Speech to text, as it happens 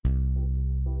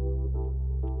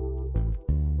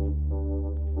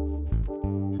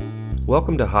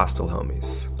Welcome to Hostel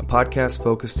Homies, a podcast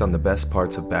focused on the best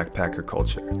parts of backpacker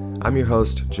culture. I'm your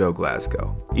host, Joe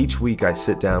Glasgow. Each week I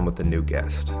sit down with a new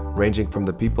guest, ranging from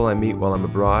the people I meet while I'm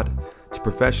abroad to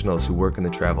professionals who work in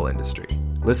the travel industry.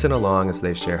 Listen along as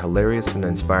they share hilarious and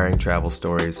inspiring travel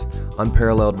stories,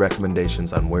 unparalleled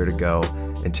recommendations on where to go,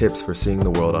 and tips for seeing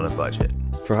the world on a budget.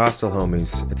 For Hostel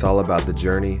Homies, it's all about the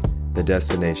journey, the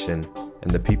destination, and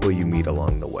the people you meet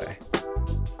along the way.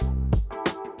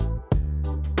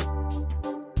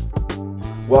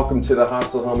 Welcome to the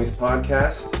Hostel Homies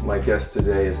podcast. My guest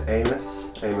today is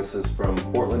Amos. Amos is from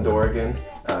Portland, Oregon,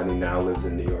 and he now lives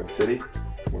in New York City.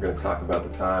 We're going to talk about the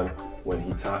time when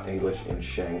he taught English in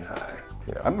Shanghai.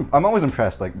 Yeah. I'm always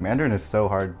impressed. Like, Mandarin is so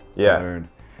hard to learn.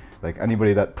 Like,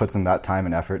 anybody that puts in that time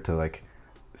and effort to like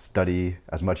study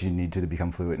as much as you need to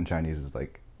become fluent in Chinese is,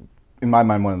 like, in my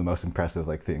mind, one of the most impressive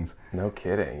things. No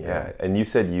kidding, yeah. And you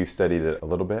said you studied it a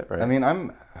little bit, right? I mean,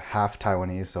 I'm half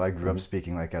Taiwanese, so I grew up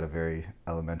speaking like at a very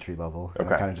elementary level. And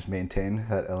I kind of just maintain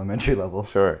that elementary level.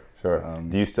 Sure.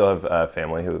 Do you still have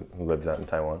family who lives out in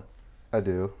Taiwan? I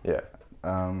do. Yeah.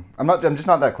 I'm just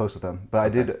not that close with them, but I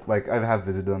did, like, I have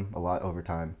visited them a lot over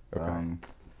time. Okay.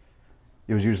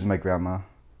 It was usually my grandma,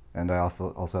 and I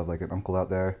also have like an uncle out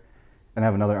there, and I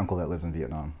have another uncle that lives in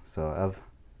Vietnam. So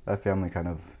I have family kind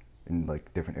of in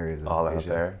like different areas of all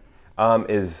Asia. Out there.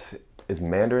 Is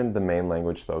Mandarin the main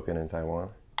language spoken in Taiwan?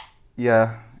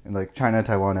 Yeah, in like China,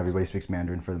 Taiwan, everybody speaks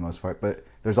Mandarin for the most part, but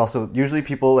there's also usually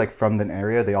people like from an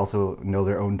area, they also know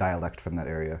their own dialect from that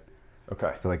area.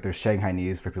 Okay. So like there's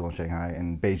Shanghainese for people in Shanghai,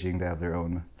 and Beijing they have their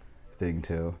own thing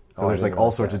too. So there's like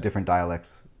all sorts of different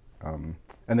dialects, and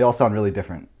they all sound really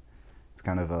different. It's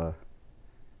kind of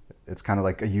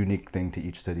like a unique thing to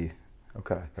each city.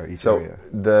 Okay. Or each so area.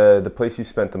 The place you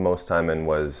spent the most time in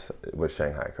was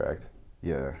Shanghai, correct?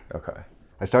 Yeah. Okay.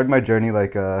 I started my journey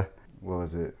like what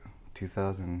was it,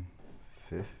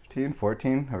 2015,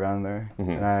 14, around there,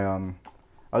 and I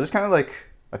was just kind of like,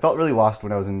 I felt really lost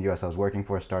when I was in the U.S. I was working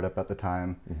for a startup at the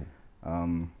time,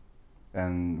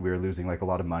 and we were losing like a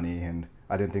lot of money, and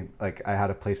I didn't think like I had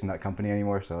a place in that company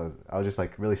anymore. So I was just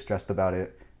like really stressed about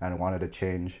it, and I wanted to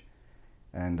change.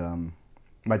 And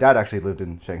my dad actually lived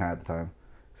in Shanghai at the time,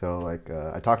 so like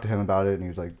I talked to him about it, and he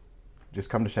was like, "Just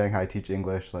come to Shanghai, teach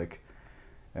English," like,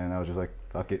 and I was just like,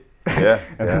 "Fuck it." Yeah.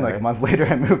 And then like a month later,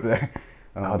 I moved there.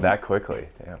 That quickly?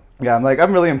 Yeah. Yeah, I'm a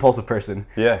really impulsive person.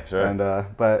 Yeah, sure. And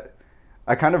but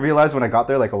I kind of realized when I got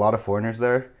there, like a lot of foreigners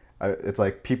there, it's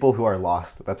like people who are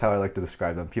lost. That's how I like to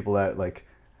describe them. People that like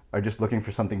are just looking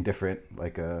for something different.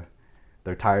 Like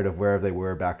they're tired of wherever they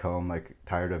were back home, like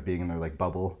tired of being in their like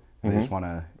bubble. And they just want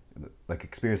to like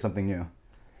experience something new.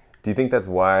 Do you think that's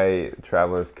why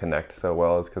travelers connect so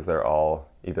well, is because they're all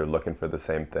either looking for the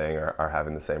same thing or are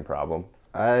having the same problem?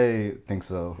 I think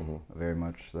so, very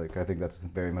much. Like, I think that's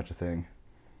very much a thing.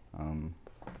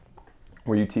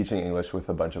 Were you teaching English with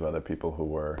a bunch of other people who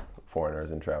were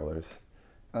foreigners and travelers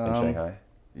in Shanghai?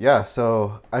 Yeah,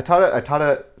 so I taught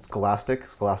at Scholastic.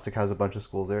 Scholastic has a bunch of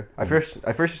schools there. I first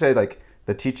should say, like,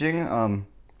 the teaching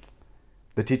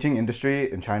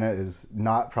industry in China is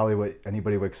not probably what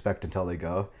anybody would expect until they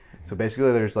go. So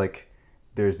basically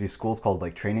there's these schools called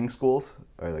like training schools,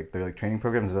 or like they're like training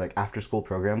programs, they're like after school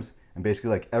programs, and basically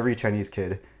like every Chinese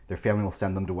kid, their family will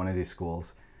send them to one of these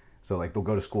schools. So like they'll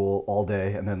go to school all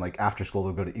day, and then like after school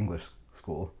they'll go to English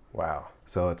school. Wow.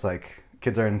 So it's like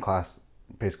kids are in class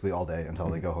basically all day until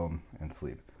they go home and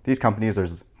sleep. These companies,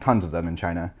 there's tons of them in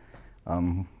China.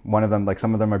 One of them, like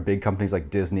some of them are big companies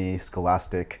like Disney,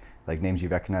 Scholastic, like names you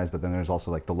recognize, but then there's also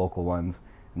like the local ones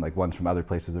and like ones from other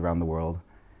places around the world.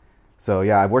 So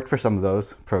yeah, I've worked for some of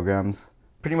those programs.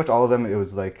 Pretty much all of them, it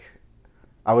was like,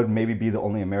 I would maybe be the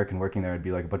only American working there. It'd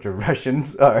be like a bunch of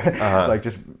Russians or like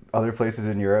just other places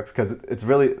in Europe, because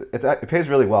it pays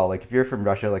really well. Like if you're from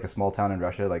Russia, like a small town in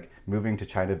Russia, like moving to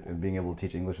China and being able to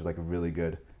teach English is like a really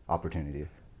good opportunity.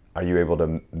 Are you able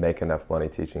to make enough money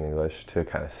teaching English to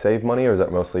kind of save money, or is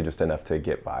that mostly just enough to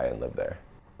get by and live there?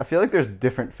 I feel like there's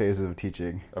different phases of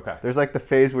teaching. Okay. There's like the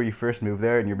phase where you first move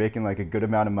there and you're making like a good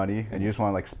amount of money and you just want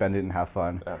to like spend it and have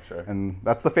fun. Oh, sure. And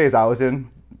that's the phase I was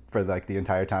in for like the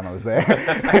entire time I was there.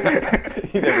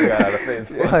 You never got out of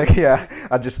phase one. Like, yeah,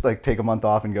 I'd just like take a month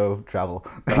off and go travel.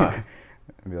 And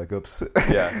be like, oops.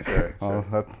 Yeah, sure. Well,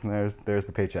 there's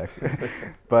the paycheck.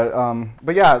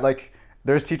 But yeah, like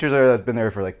there's teachers there that's been there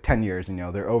for like 10 years,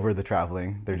 they're over the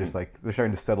traveling. They're just like, they're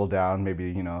starting to settle down.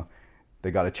 Maybe, they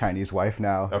got a Chinese wife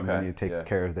now, and they need to take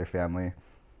care of their family.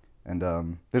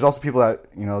 And there's also people that,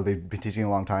 they've been teaching a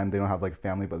long time. They don't have like a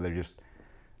family, but they're just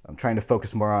trying to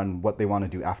focus more on what they want to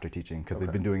do after teaching, because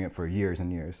they've been doing it for years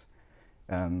and years.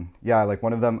 And yeah, like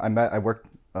one of them, I worked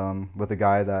with a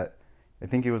guy that I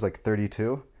think he was like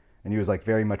 32, and he was like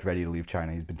very much ready to leave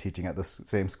China. He's been teaching at this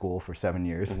same school for 7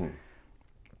 years,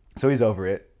 so he's over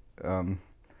it.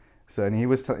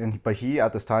 But he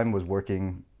at this time was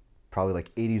working probably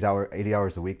like 80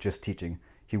 hours a week just teaching.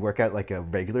 He'd work at like a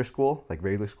regular school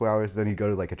hours. Then he'd go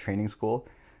to like a training school,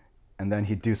 and then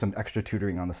he'd do some extra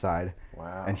tutoring on the side.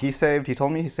 Wow. And he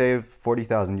told me he saved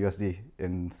 40,000 USD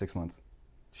in 6 months.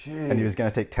 Jeez. And he was going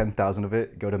to take 10,000 of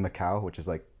it, go to Macau, which is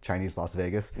like Chinese Las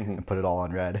Vegas, and put it all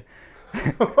on red.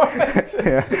 What?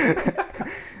 Yeah.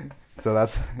 So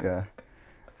that's, yeah.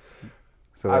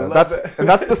 So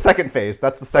that's the second phase.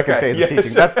 That's the second phase of teaching.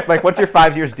 Sure. That's like once you're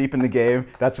 5 years deep in the game,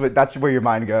 that's where your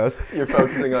mind goes. You're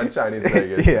focusing on Chinese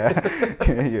Vegas.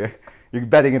 Yeah. You're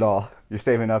betting it all. You're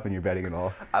saving up and you're betting it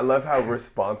all. I love how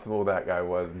responsible that guy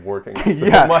was, working so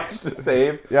much to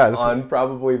save on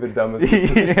probably the dumbest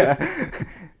decision. Yeah.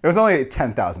 It was only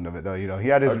 10,000 of it though. You know, he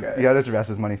had his rest,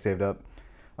 his money saved up.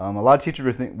 A lot of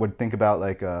teachers would think about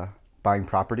like buying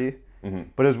property,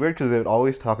 but it was weird because they would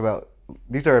always talk about.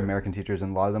 These are American teachers,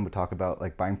 and a lot of them would talk about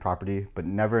like buying property, but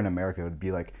never in America. It would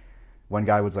be like one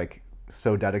guy was like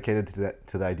so dedicated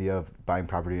to the idea of buying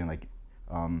property in like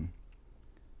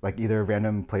either a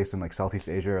random place in like Southeast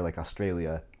Asia or like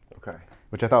Australia. Okay.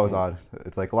 Which I thought was odd.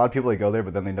 It's like a lot of people, they go there,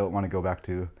 but then they don't want to go back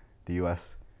to the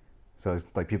U.S. So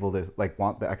it's like people that like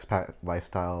want the expat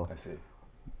lifestyle. I see.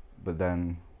 But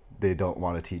then they don't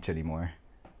want to teach anymore.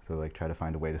 So like try to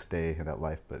find a way to stay in that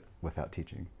life, but without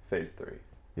teaching. Phase 3.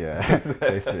 Yeah,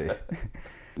 phase 3.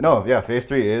 No, yeah, phase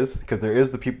 3 is because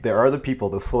there are the people,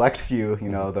 the select few, you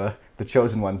know, the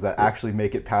chosen ones that actually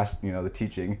make it past, you know, the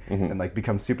teaching and like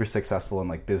become super successful in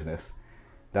like business.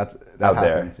 That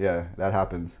happens. There. Yeah, that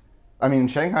happens. I mean, in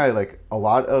Shanghai, like a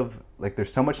lot of like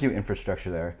there's so much new infrastructure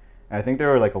there, and I think there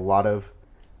were like a lot of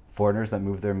foreigners that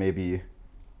moved there maybe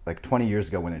like 20 years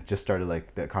ago when it just started,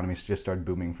 like the economy just started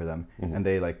booming for them, and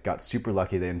they like got super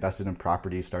lucky. They invested in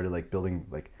property, started like building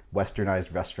like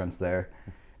westernized restaurants there,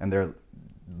 and they're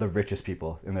the richest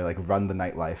people, and they like run the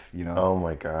nightlife, you know. Oh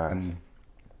my gosh. And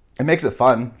it makes it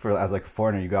fun for as like a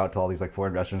foreigner. You go out to all these like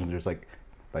foreign restaurants, and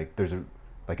there's an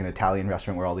Italian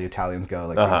restaurant where all the Italians go,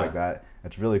 like things like that.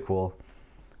 It's really cool.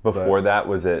 Before that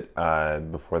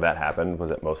happened, was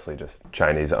it mostly just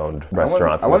Chinese owned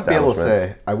restaurants? I wouldn't be able to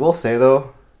say. I will say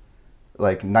though,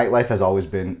 like nightlife has always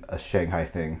been a Shanghai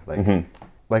thing. Like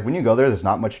like when you go there, there's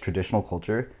not much traditional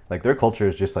culture. Like their culture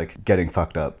is just like getting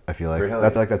fucked up. I feel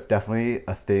like that's definitely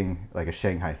a thing, like a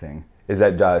Shanghai thing. Is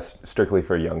that strictly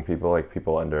for young people, like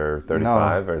people under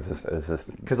 35, or is this?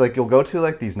 Because like you'll go to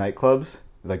like these nightclubs,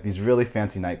 like these really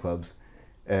fancy nightclubs,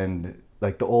 and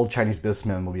like the old Chinese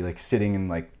businessmen will be like sitting in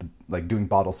like doing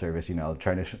bottle service, you know,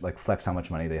 trying to like flex how much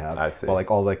money they have. I see. While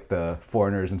like all like the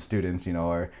foreigners and students, you know,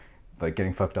 are like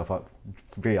getting fucked up on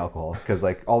free alcohol, because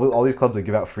like all these clubs that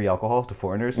give out free alcohol to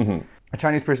foreigners. A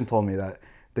Chinese person told me that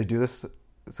they do this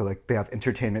so like they have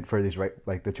entertainment for these, right,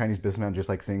 like the Chinese businessmen just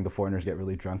like seeing the foreigners get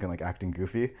really drunk and like acting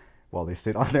goofy while they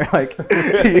sit on there, like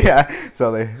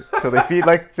so they feed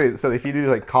these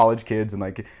like college kids and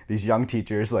like these young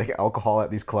teachers like alcohol at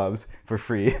these clubs for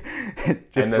free.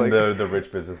 Just, and then like, the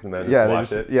rich businessmen just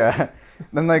watch it. Yeah.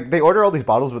 Then like they order all these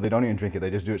bottles, but they don't even drink it.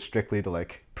 They just do it strictly to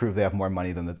like prove they have more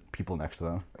money than the people next to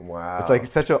them. Wow. It's like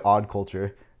such an odd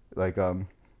culture. Like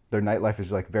their nightlife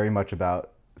is like very much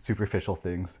about superficial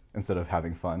things instead of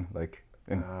having fun. Like.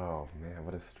 Oh man,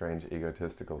 what a strange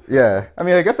egotistical system. Yeah, I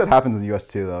mean, I guess that happens in the U.S.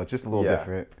 too, though. It's just a little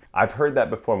different. I've heard that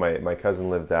before. My cousin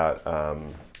lived out.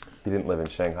 He didn't live in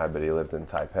Shanghai, but he lived in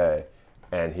Taipei,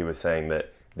 and he was saying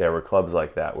that there were clubs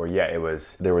like that where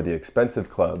there were the expensive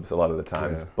clubs a lot of the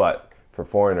times, but for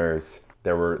foreigners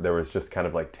there was just kind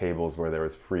of like tables where there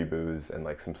was free booze and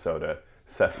like some soda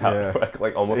set out,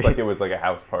 like almost like it was like a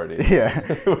house party.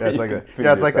 It's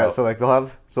like that. So like a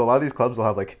lot of these clubs will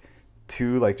have like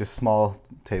two like just small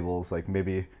tables, like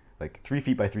maybe like 3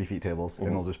 feet by 3 feet tables, and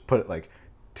they'll just put like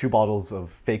 2 bottles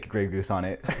of fake Grey Goose on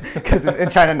it, because in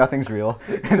China nothing's real.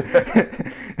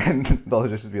 And they'll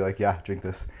just be like, yeah, drink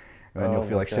this, and then you'll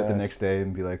feel like shit the next day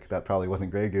and be like, that probably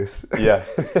wasn't Grey Goose. Yeah.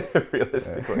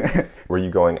 Realistically. Were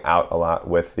you going out a lot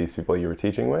with these people you were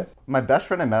teaching with? My best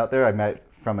friend I met out there, I met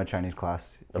from a Chinese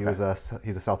class. He's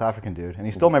a South African dude, and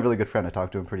he's still my really good friend. I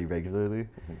talk to him pretty regularly.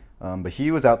 But he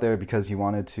was out there because he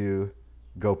wanted to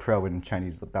go pro in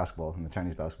Chinese basketball, in the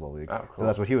Chinese basketball league. Oh, cool. So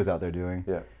that's what he was out there doing.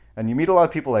 Yeah. And you meet a lot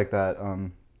of people like that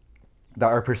that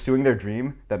are pursuing their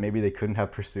dream that maybe they couldn't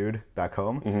have pursued back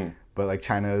home. But like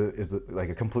China is like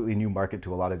a completely new market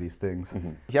to a lot of these things.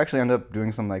 He actually ended up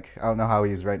doing some like, I don't know how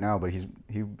he's right now, but he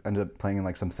ended up playing in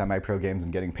like some semi-pro games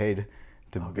and getting paid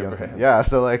to be on some. Yeah,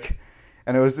 so like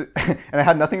and it was and it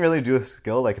had nothing really to do with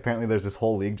skill. Like apparently there's this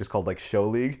whole league just called like show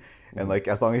league, and like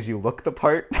as long as you look the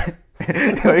part,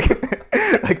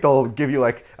 like they'll give you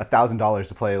like $1,000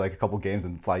 to play like a couple games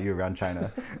and fly you around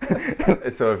China.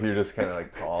 So if you're just kind of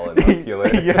like tall and muscular,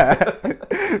 yeah,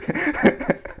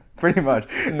 pretty much.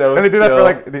 No, and they do skill.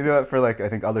 that for like I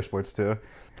think other sports too.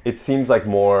 It seems like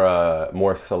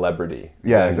more celebrity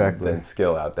Yeah, than, exactly. than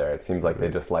skill out there. It seems like they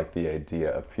just like the idea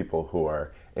of people who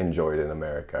are enjoyed in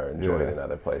America or enjoyed in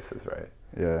other places, right?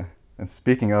 Yeah. And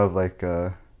speaking of like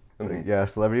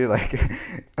celebrity, like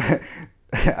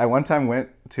I one time went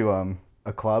to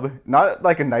a club, not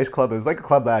like a nice club. It was like a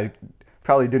club that I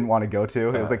probably didn't want to go to.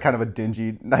 It was like kind of a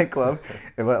dingy nightclub.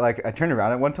 But like I turned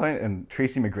around at one point and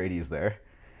Tracy McGrady's there.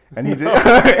 And he did,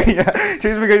 yeah.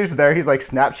 Tracy McGrady's there. He's like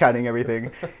Snapchatting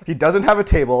everything. He doesn't have a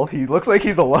table. He looks like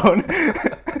he's alone.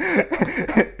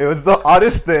 It was the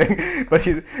oddest thing, but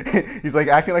he's like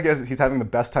acting like he's having the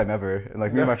best time ever. And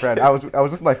like me and my friend, I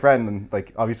was with my friend, and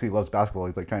like obviously he loves basketball.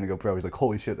 He's like trying to go pro. He's like,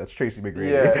 holy shit, that's Tracy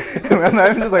McGrady. Yeah. And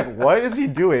I'm just like, what is he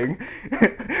doing?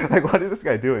 Like, what is this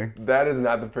guy doing? That is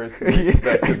not the person you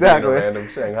expect to be in a random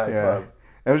Shanghai club.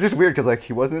 It was just weird because like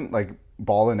he wasn't like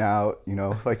balling out, you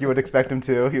know, like you would expect him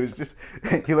to. He was just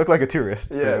he looked like a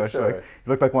tourist. Yeah, sure. Like, he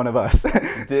looked like one of us.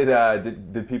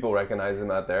 Did people recognize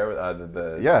him out there?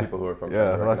 The people who were from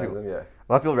China recognize him? Yeah. A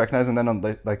lot of people recognize him. Then on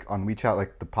on WeChat,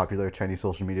 like the popular Chinese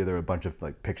social media, there were a bunch of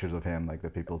like pictures of him, like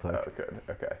that people took. Oh, good.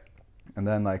 Okay. And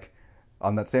then like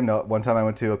on that same note, one time I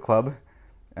went to a club,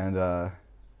 and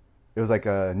it was like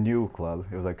a new club.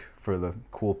 It was like for the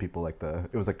cool people,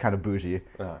 it was like kind of bougie,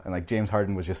 and like James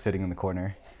Harden was just sitting in the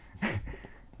corner.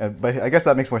 But I guess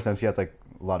that makes more sense. He has like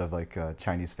a lot of like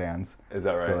Chinese fans. Is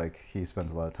that right? So like he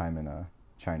spends a lot of time in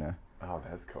China. Oh,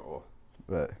 that's cool.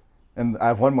 And I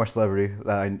have one more celebrity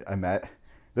that I met.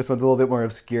 This one's a little bit more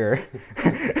obscure,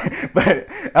 but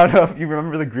I don't know if you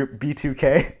remember the group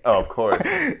B2K. Oh, of course.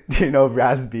 Do you know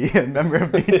Raz B, a member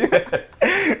of B2K? Yes.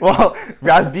 Well,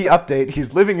 Raz B update.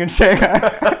 He's living in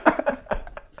Shanghai.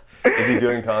 Is he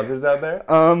doing concerts out there?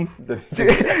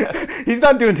 He's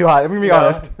not doing too hot. I'm gonna be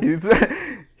honest.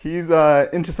 He's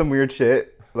into some weird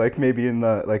shit, like maybe in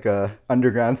the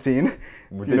underground scene.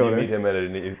 Did you meet him at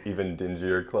an even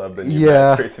dingier club than you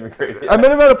met Tracy McGrady? I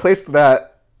met him at a place that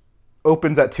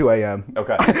opens at 2 a.m.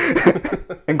 Okay.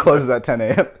 and closes at 10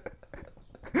 a.m.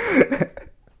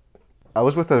 I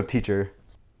was with a teacher,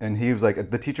 and he was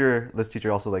like, this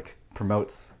teacher also like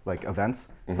promotes like events.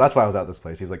 So that's why I was at this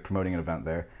place. He was like promoting an event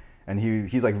there. And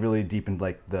he's like really deep in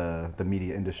like the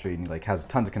media industry, and he like has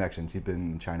tons of connections. He's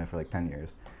been in China for like 10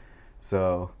 years.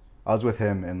 So I was with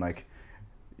him, and like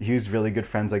he was really good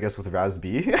friends, I guess, with Raz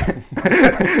B.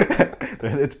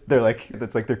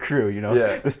 It's like their crew, you know.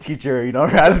 Yeah. This teacher, you know,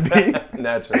 Raz B.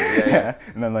 Naturally, yeah.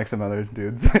 And then like some other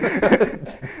dudes.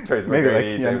 Tracy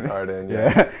McGrady, James Harden.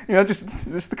 Yeah. You know,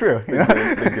 just the crew. You know?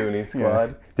 The Goonie squad.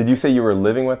 Yeah. Did you say you were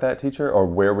living with that teacher, or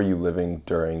where were you living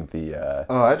during the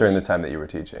time that you were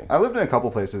teaching? I lived in a couple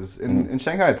places. In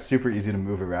Shanghai, it's super easy to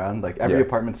move around. Like every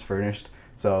apartment's furnished,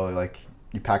 so like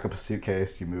you pack up a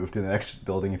suitcase, you move to the next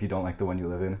building if you don't like the one you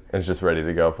live in. And it's just ready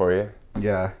to go for you?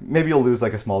 Yeah. Maybe you'll lose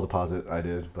like a small deposit. I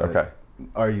did. But, okay.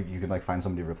 Or you can like find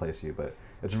somebody to replace you, but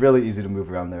it's really easy to move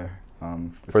around there.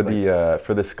 For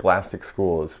the Scholastic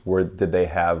schools, did they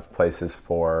have places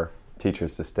for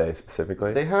teachers to stay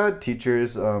specifically? They had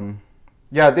teachers. They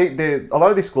a lot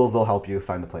of these schools, they'll help you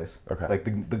find a place. Okay. Like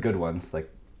the good ones,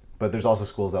 but there's also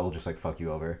schools that will just like fuck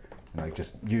you over. And, like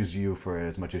just use you for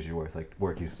as much as you're worth, like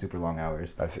work you super long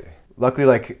hours. I see. Luckily,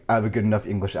 like I have a good enough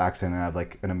English accent, and I have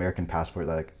like an American passport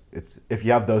that like if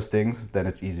you have those things, then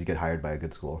it's easy to get hired by a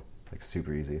good school, like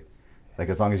super easy. Like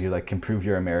as long as you like can prove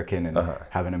you're American and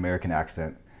have an American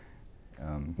accent.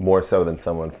 More so than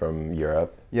someone from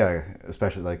Europe. Yeah,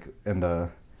 especially like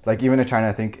even in China,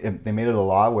 I think they made it a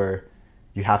law where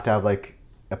you have to have like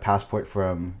a passport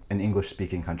from an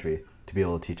English-speaking country to be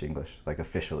able to teach English, like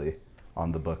officially.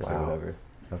 On the books or whatever.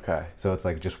 Okay. So it's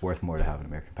like just worth more to have an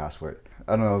American passport.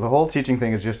 I don't know. The whole teaching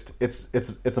thing is just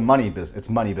it's a money business. It's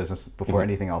money business before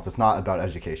anything else. It's not about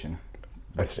education,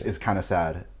 which is kind of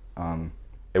sad.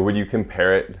 Would you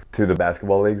compare it to the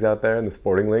basketball leagues out there and the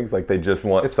sporting leagues? Like they just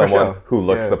want someone who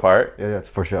looks the part? Yeah, it's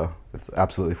for show. It's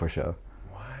absolutely for show.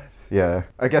 What? Yeah,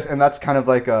 I guess, and that's kind of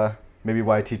like maybe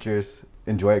why teachers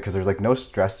enjoy it, because there's like no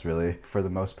stress really for the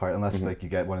most part, unless like you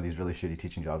get one of these really shitty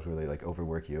teaching jobs where they like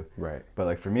overwork you. Right. But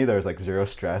like for me, there's like zero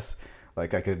stress.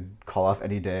 Like I could call off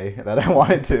any day that I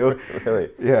wanted to.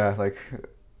 Really? Yeah. Like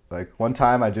one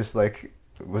time I just like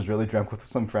was really drunk with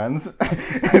some friends,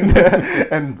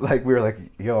 and like we were like,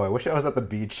 yo, I wish I was at the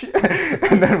beach.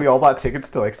 And then we all bought tickets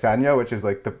to like Sanya, which is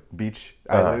like the beach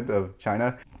island of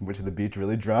China, which is the beach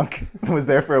really drunk. I was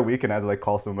there for a week and I had to like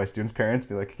call some of my students' parents,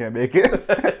 be like, I can't make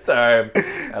it. Sorry,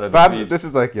 I'm out of the beach. This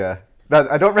is like, that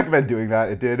I don't recommend doing that.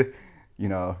 It did,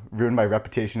 ruin my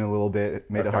reputation a little bit.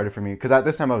 It made it harder for me because at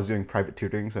this time I was doing private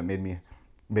tutoring, so it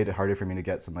made it harder for me to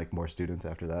get some like more students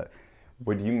after that.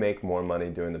 Would you make more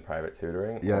money doing the private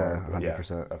tutoring? Yeah,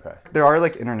 100%. Yeah. Okay. There are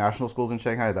like international schools in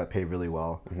Shanghai that pay really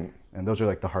well, and those are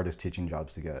like the hardest teaching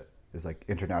jobs to get. Is like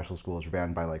international schools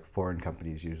ran by like foreign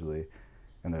companies usually,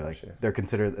 and they're like they're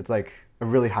considered. It's like a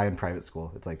really high-end private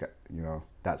school. It's like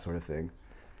that sort of thing.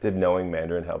 Did knowing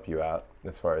Mandarin help you out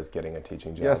as far as getting a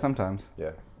teaching job? Yeah, sometimes.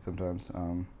 Yeah, sometimes.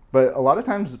 But a lot of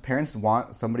times parents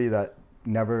want somebody that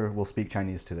never will speak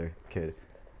Chinese to their kid.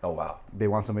 Oh, wow. They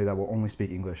want somebody that will only speak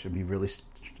English and be really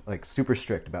like super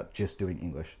strict about just doing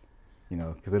English,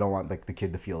 because they don't want like the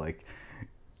kid to feel like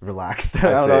relaxed.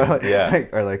 I don't know, yeah.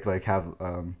 Or like have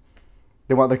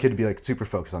they want their kid to be like super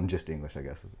focused on just English, I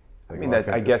guess. Like, I mean,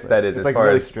 I guess that is it's as like far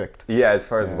really as strict. Yeah, as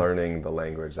far as learning the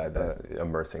language,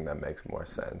 immersing them makes more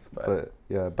sense. But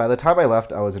yeah, by the time I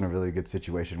left, I was in a really good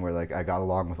situation where like I got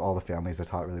along with all the families I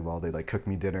taught really well. They like cooked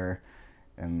me dinner,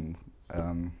 and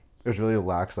it was really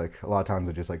relaxed. Like a lot of times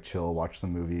I just like chill, watch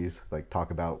some movies, like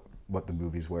talk about what the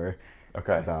movies were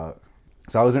about.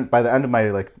 So I was by the end of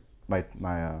my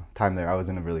time there, I was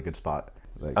in a really good spot.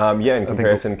 Like, in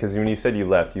comparison, because when you said you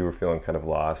left, you were feeling kind of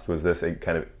lost. Was this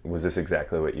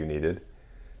exactly what you needed?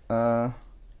 Yeah,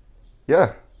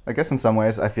 I guess in some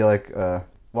ways I feel like I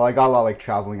got a lot like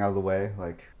traveling out of the way.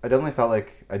 Like I definitely felt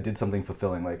like I did something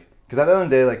fulfilling. Like because at the end of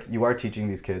the day, like you are teaching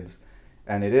these kids.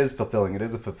 And it is fulfilling. It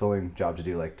is a fulfilling job to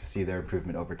do, like to see their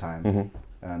improvement over time,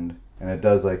 and it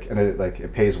does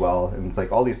it pays well, and it's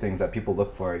like all these things that people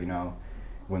look for,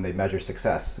 when they measure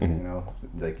success.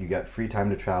 Like you get free time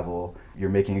to travel,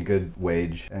 you're making a good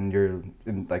wage, and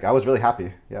I was really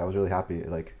happy. Yeah, I was really happy.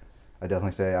 Like I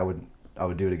definitely say I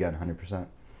would do it again, 100%.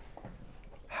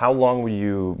 How long will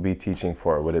you be teaching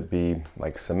for? Would it be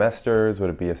like semesters?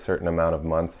 Would it be a certain amount of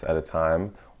months at a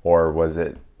time? Or was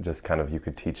it just kind of you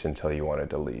could teach until you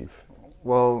wanted to leave?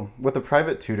 Well, with the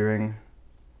private tutoring,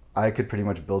 I could pretty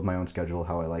much build my own schedule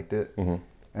how I liked it.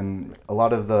 And a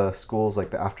lot of the schools,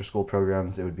 like the after-school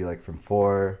programs, it would be like from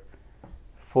 4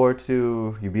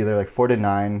 to, you'd be there like 4 to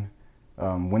 9,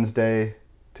 Wednesday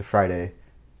to Friday.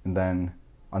 And then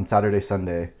on Saturday,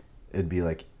 Sunday, it'd be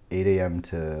like 8 a.m.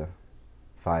 to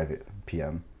 5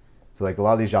 p.m. So like a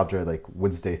lot of these jobs are like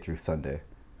Wednesday through Sunday.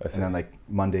 And then like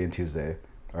Monday and Tuesday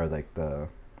are like the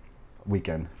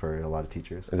weekend for a lot of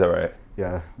teachers. Is that right?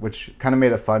 Yeah, which kind of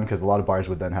made it fun because a lot of bars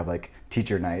would then have like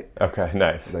teacher night. Okay,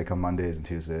 nice. Like on Mondays and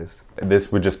Tuesdays. This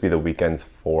would just be the weekends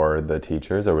for the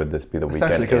teachers, or would this be the weekend?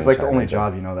 Essentially, because it's like the only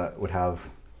job that would have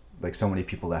like so many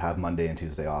people that have Monday and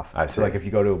Tuesday off. I see. So like if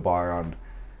you go to a bar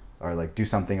or like do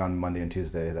something on Monday and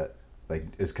Tuesday that like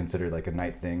is considered like a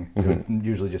night thing, it would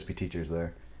usually just be teachers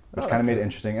there, which kind of made it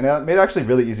interesting, and it made it actually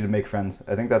really easy to make friends.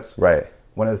 I think that's right.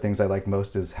 One of the things I liked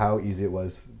most is how easy it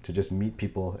was to just meet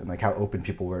people and like how open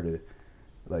people were to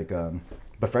like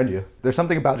befriend you. There's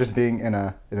something about just being in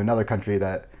another country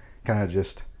that kind of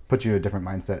just puts you in a different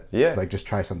mindset. Yeah. To like just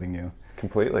try something new.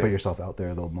 Completely. Put yourself out there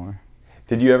a little more.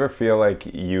 Did you ever feel like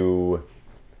you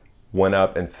went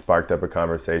up and sparked up a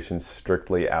conversation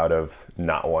strictly out of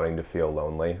not wanting to feel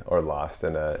lonely or lost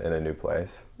in a new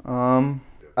place?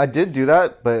 I did do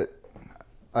that, but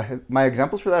my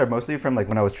examples for that are mostly from like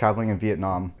when I was traveling in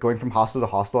Vietnam. Going from hostel to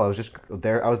hostel, I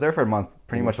was there for a month,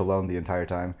 pretty much alone the entire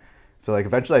time. So like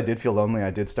eventually I did feel lonely. I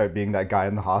did start being that guy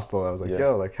in the hostel. I was like,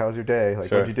 yo, like how's your day? Like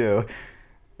what'd you do?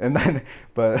 And then,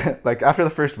 but like after the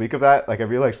first week of that, like I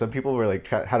realized some people were like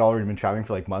had already been traveling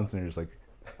for like months and they're just like,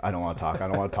 I don't want to talk. I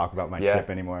don't want to talk about my trip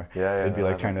anymore. They'd be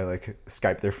like trying to like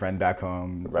Skype their friend back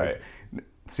home. Right. Like,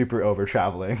 super over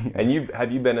traveling. And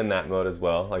have you been in that mode as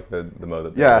well? Like the mode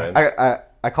that they're in?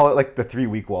 I call it like the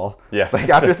 3-week wall. Yeah. Like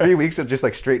after 3 weeks of just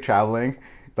like straight traveling,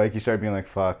 like you start being like,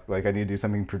 fuck, like I need to do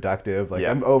something productive. Like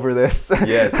I'm over this.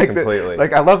 Yes, like completely.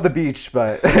 Like I love the beach,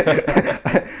 but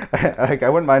like I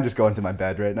wouldn't mind just going to my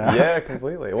bed right now. Yeah,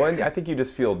 completely. Well, I think you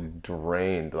just feel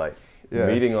drained, like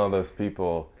meeting all those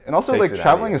people. And also like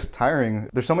traveling is tiring.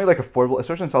 There's so many like affordable,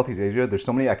 especially in Southeast Asia, there's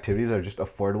so many activities that are just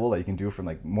affordable that you can do from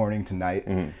like morning to night.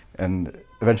 And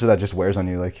eventually that just wears on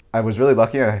you. Like I was really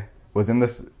lucky. I was in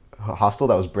this hostel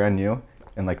that was brand new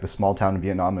in like the small town in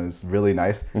Vietnam. It was really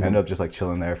nice. I ended up just like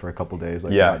chilling there for a couple days,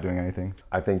 like not doing anything.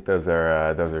 I think those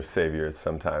are saviors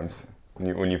sometimes.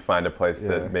 when you find a place Yeah.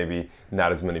 that maybe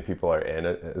not as many people are in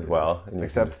it as well. And you can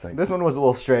Except just think, this one was a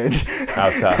little strange. How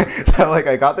so? So like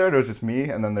I got there and it was just me,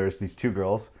 and then there's these 2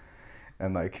 girls,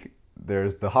 and like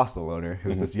there's the hostel owner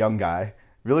who's this young guy,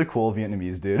 really cool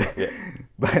Vietnamese dude. Yeah.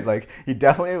 But like he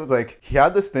definitely was like, he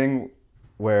had this thing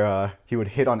where he would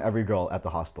hit on every girl at the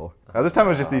hostel. Now this time it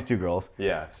was just these 2 girls.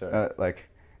 Yeah, sure.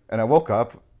 And I woke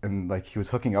up and like he was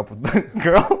hooking up with the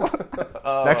girl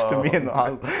next to me in the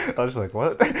hostel. I was just like,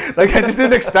 what? Like I just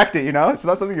didn't expect it, you know? It's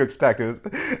not something you expect. It was,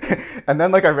 and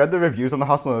then like I read the reviews on the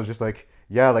hostel and I was just like,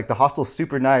 yeah, like the hostel's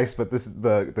super nice, but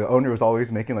the owner was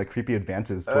always making like creepy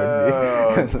advances toward me.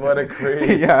 Oh, what a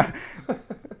creep. Yeah.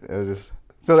 It was just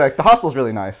so like the hostel's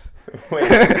really nice. Wait,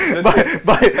 just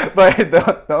but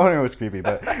the owner was creepy.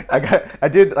 But I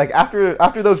did like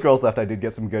after those girls left, I did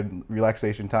get some good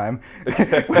relaxation time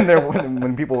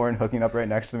when people weren't hooking up right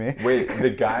next to me. wait, the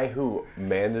guy who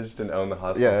managed and owned the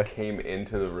hostel Yeah. came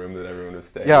into the room that everyone was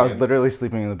staying Yeah, I was in? literally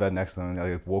sleeping in the bed next to them, and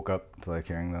I like, woke up to like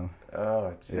hearing them.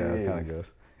 Oh, jeez. Yeah, it kind of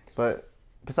goes. But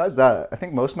besides that, I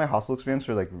think most of my hostel experience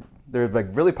were like they're like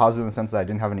really positive in the sense that I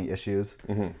didn't have any issues.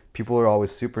 People were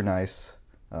always super nice.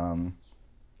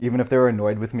 Even if they were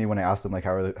annoyed with me when I asked them like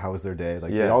how was their day,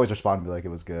 like they Yeah. always responded like it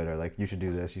was good, or like you should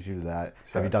do this, you should do that.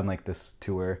 Sure. Have you done like this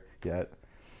tour yet?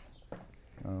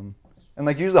 And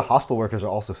like usually the hostel workers are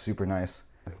also super nice.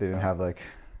 They didn't have like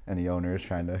any owners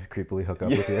trying to creepily hook up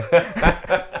with you.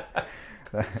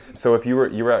 So if you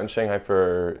were out in Shanghai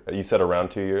for, you said around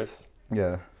 2 years?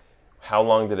 Yeah. How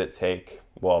long did it take?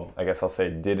 Well, I guess I'll say,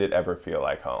 did it ever feel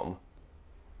like home?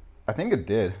 I think it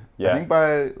did. Yeah. I think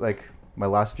by like my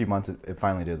last few months, it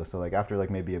finally did. So like after like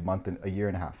maybe a year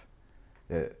and a half,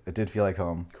 it did feel like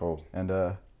home. Cool. And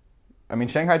I mean,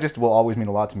 Shanghai just will always mean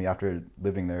a lot to me after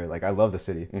living there. Like I love the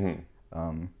city.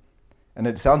 And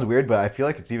it sounds weird, but I feel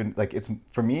like it's even like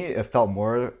for me, it felt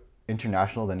more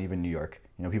international than even New York.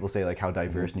 You know, people say like how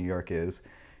diverse New York is,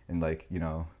 and like you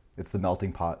know it's the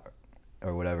melting pot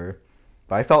or whatever.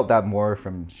 But I felt that more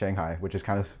from Shanghai, which is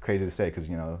kind of crazy to say because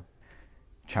you know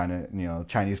China, you know,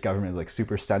 Chinese government is like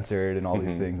super censored and all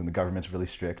these things, and the government's really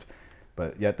strict.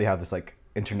 But yet they have this like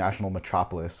international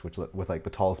metropolis, which with like the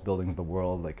tallest buildings in the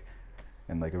world, like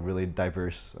and like a really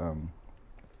diverse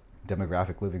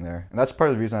demographic living there. And that's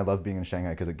part of the reason I love being in Shanghai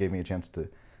because it gave me a chance to,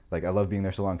 like, I love being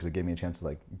there so long because it gave me a chance to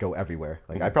like go everywhere.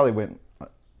 Like I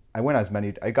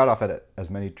got off at as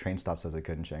many train stops as I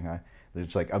could in Shanghai. There's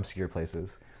just like obscure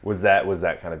places. Was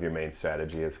that kind of your main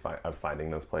strategy of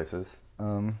finding those places?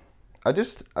 I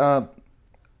just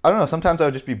I don't know. Sometimes I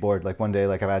would just be bored. Like one day,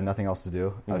 like if I had nothing else to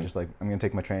do, I was just like, I'm gonna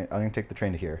take the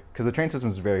train to here because the train system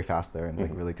is very fast there and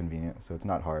like really convenient. So it's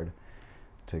not hard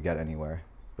to get anywhere.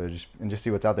 But just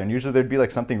see what's out there. And usually there'd be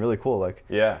like something really cool, like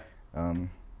Yeah. and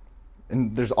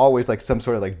there's always like some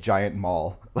sort of like giant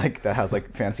mall like that has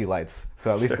like fancy lights.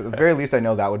 So at least at the very least I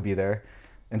know that would be there.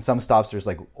 In some stops there's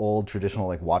like old traditional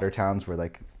like water towns where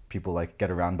like people like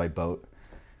get around by boat.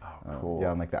 Oh, cool.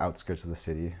 Yeah, on like the outskirts of the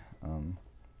city.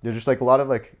 There's just like a lot of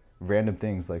like random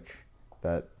things like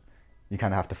that you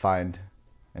kind of have to find,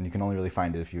 and you can only really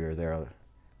find it if you're there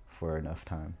for enough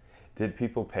time. Did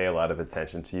people pay a lot of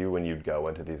attention to you when you'd go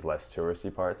into these less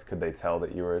touristy parts? Could they tell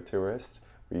that you were a tourist?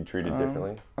 Were you treated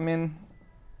differently? I mean,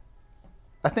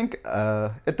 I think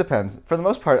it depends. For the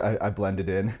most part, I blended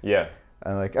in. Yeah.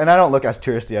 And I don't look as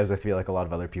touristy as I feel like a lot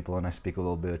of other people, and I speak a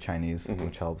little bit of Chinese,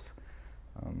 which helps.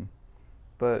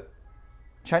 But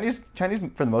Chinese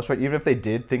for the most part, even if they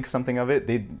did think something of it,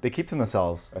 they keep to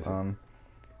themselves. I see.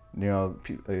 You know,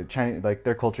 Chinese, like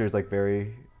their culture is like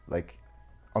very like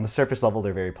on the surface level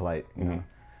they're very polite. You know,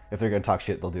 if they're gonna talk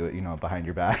shit, they'll do it. You know, behind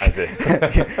your back. I see.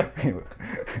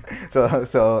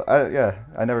 So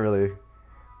I never really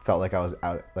felt like I was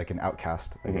out like an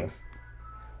outcast, I guess.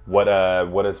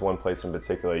 What is one place in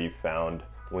particular you found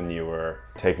when you were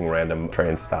taking random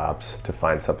train stops to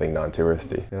find something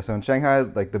non-touristy? Yeah, so in Shanghai,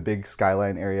 like the big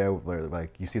skyline area where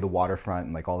like you see the waterfront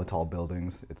and like all the tall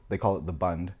buildings, they call it the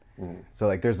Bund. So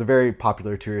like there's a very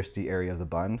popular touristy area of the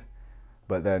Bund.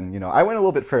 But then, you know, I went a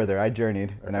little bit further. I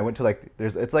journeyed and I went to like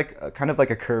it's like kind of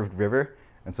like a curved river.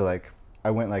 And so like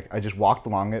I just walked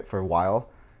along it for a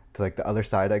while to like the other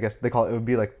side, I guess they call it. It would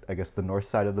be like, I guess, the north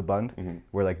side of the Bund,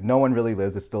 where like no one really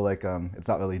lives. It's still like it's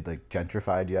not really like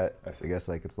gentrified yet. I guess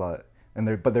like it's a lot, and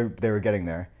they were getting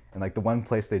there. And like the one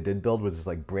place they did build was this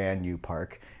like brand new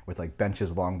park with like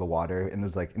benches along the water, and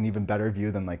there's like an even better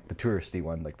view than like the touristy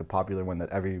one, like the popular one that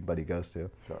everybody goes to.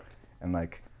 Sure. And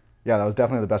like, yeah, that was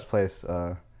definitely the best place.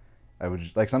 I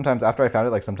would like sometimes after I found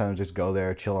it, like sometimes just go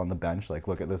there, chill on the bench, like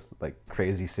look at this like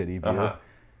crazy city view.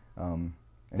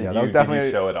 And Did yeah, you, that was definitely did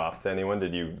you show it off to anyone?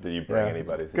 Did you bring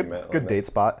anybody that you met? Good date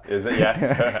spot. Is it?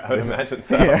 Yeah, sure. I would imagine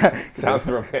so. Sounds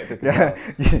romantic. Yeah,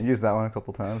 you used that one a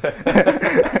couple times. Like,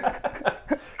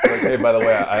 hey, by the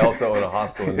way, I also own a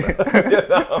hostel in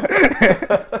Vietnam.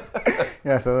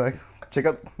 Yeah, so like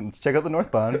let's check out the North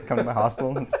Bund. Come to my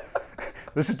hostel. Let's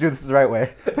just do this the right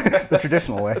way, the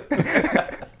traditional way.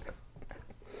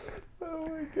 Oh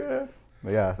my god.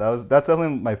 But yeah, that's definitely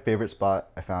my favorite spot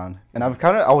I found, and I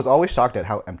was always shocked at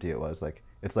how empty it was. Like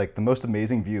it's like the most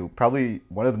amazing view, probably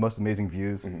one of the most amazing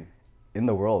views in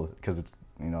the world, because it's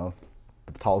the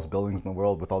tallest buildings in the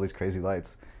world with all these crazy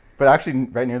lights. But actually,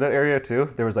 right near that area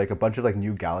too, there was like a bunch of like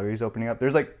new galleries opening up.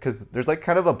 There's like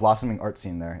kind of a blossoming art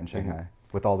scene there in Shanghai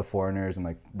with all the foreigners and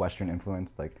like Western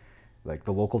influence. Like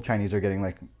the local Chinese are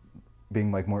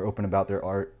being like more open about their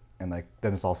art, and like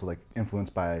then it's also like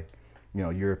influenced by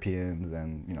Europeans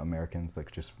and Americans,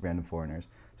 like just random foreigners.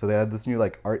 So they had this new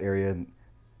like art area,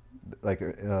 like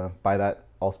by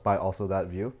also that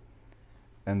view,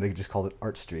 and they just called it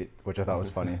Art Street, which I thought was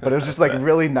funny. But it was just like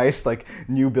really nice, like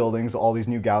new buildings, all these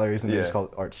new galleries, and they just called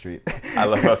it Art Street. I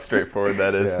love how straightforward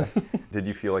that is. Yeah. Did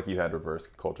you feel like you had reverse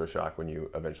culture shock when you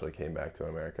eventually came back to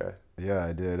America? Yeah,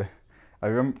 I did. I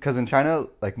remember because in China,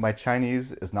 like my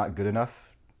Chinese is not good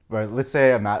enough. But let's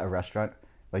say I'm at a restaurant.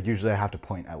 Like usually I have to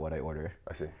point at what I order.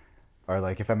 I see. Or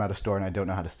like if I'm at a store and I don't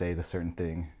know how to say the certain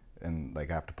thing, and like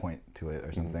I have to point to it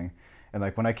or something. And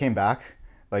like when I came back,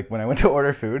 like when I went to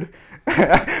order food,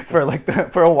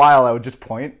 for a while I would just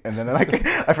point, and then like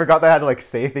I forgot that I had to like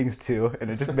say things too, and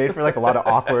it just made for like a lot of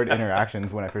awkward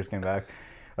interactions when I first came back.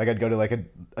 Like I'd go to like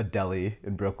a deli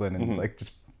in Brooklyn and like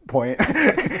just point.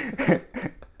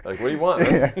 Like, what do you want?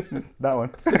 Yeah, that one.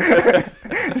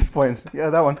 Just point. Yeah,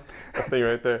 that one. That thing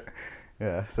right there.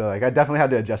 Yeah, so like I definitely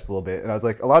had to adjust a little bit, and I was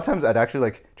like, a lot of times I'd actually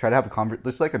like try to have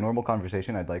just like a normal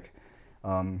conversation. I'd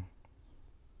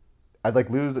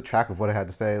lose track of what I had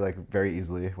to say like very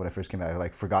easily when I first came back. I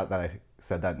like forgot that I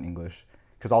said that in English,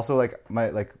 because also like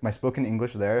my spoken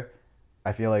English there,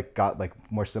 I feel like got like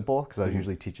more simple, because I was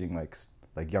usually teaching like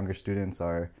younger students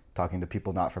or talking to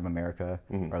people not from America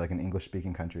or like an English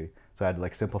speaking country. So I had to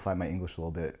like simplify my English a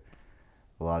little bit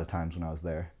a lot of times when I was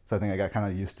there. So I think I got kind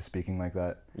of used to speaking like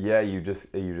that. Yeah, you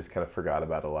just kind of forgot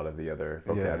about a lot of the other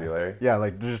vocabulary. Yeah,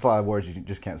 like there's just a lot of words you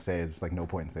just can't say. It's just like no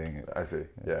point in saying it. I see.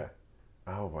 Yeah.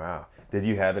 Oh wow. Did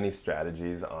you have any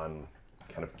strategies on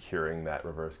kind of curing that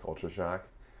reverse culture shock,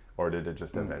 or did it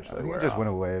just eventually wear off? It just went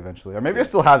away eventually, or maybe I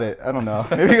still have it. I don't know.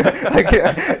 Maybe like,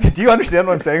 do you understand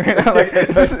what I'm saying right now? Like,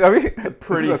 it's a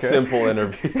pretty simple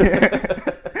interview.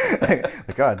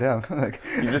 Like, God damn. Like,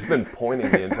 you've just been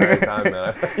pointing the entire time,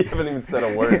 man. You haven't even said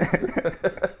a word.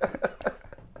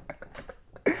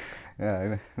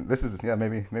 Yeah,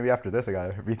 maybe after this I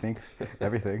gotta rethink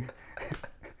everything.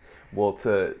 Well,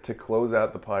 to close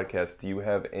out the podcast, do you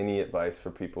have any advice for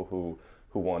people who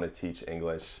want to teach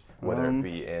English, whether it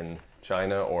be in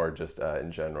China or just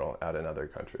in general out in other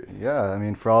countries? Yeah, I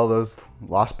mean, for all those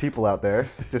lost people out there,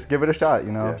 just give it a shot.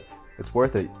 It's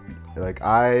worth it. Like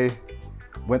I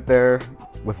went there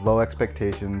with low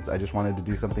expectations. I just wanted to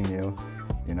do something new,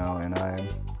 and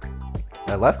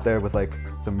I left there with like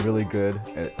some really good,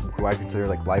 who I consider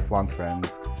like lifelong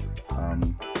friends.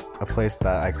 A place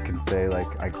that I can say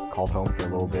like I called home for a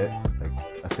little bit, like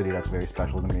a city that's very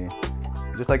special to me.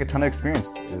 Just like a ton of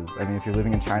experiences. I mean, if you're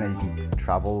living in China, you can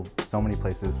travel so many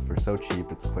places for so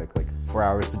cheap. It's quick, like 4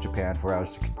 hours to Japan, 4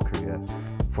 hours to Korea,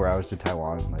 4 hours to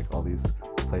Taiwan. Like all these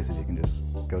places you can just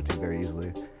go to very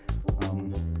easily.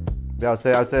 Yeah,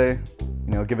 I would say,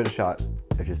 give it a shot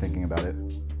if you're thinking about it.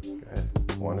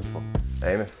 Good, wonderful.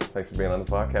 Amos, thanks for being on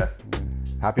the podcast.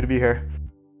 Happy to be here.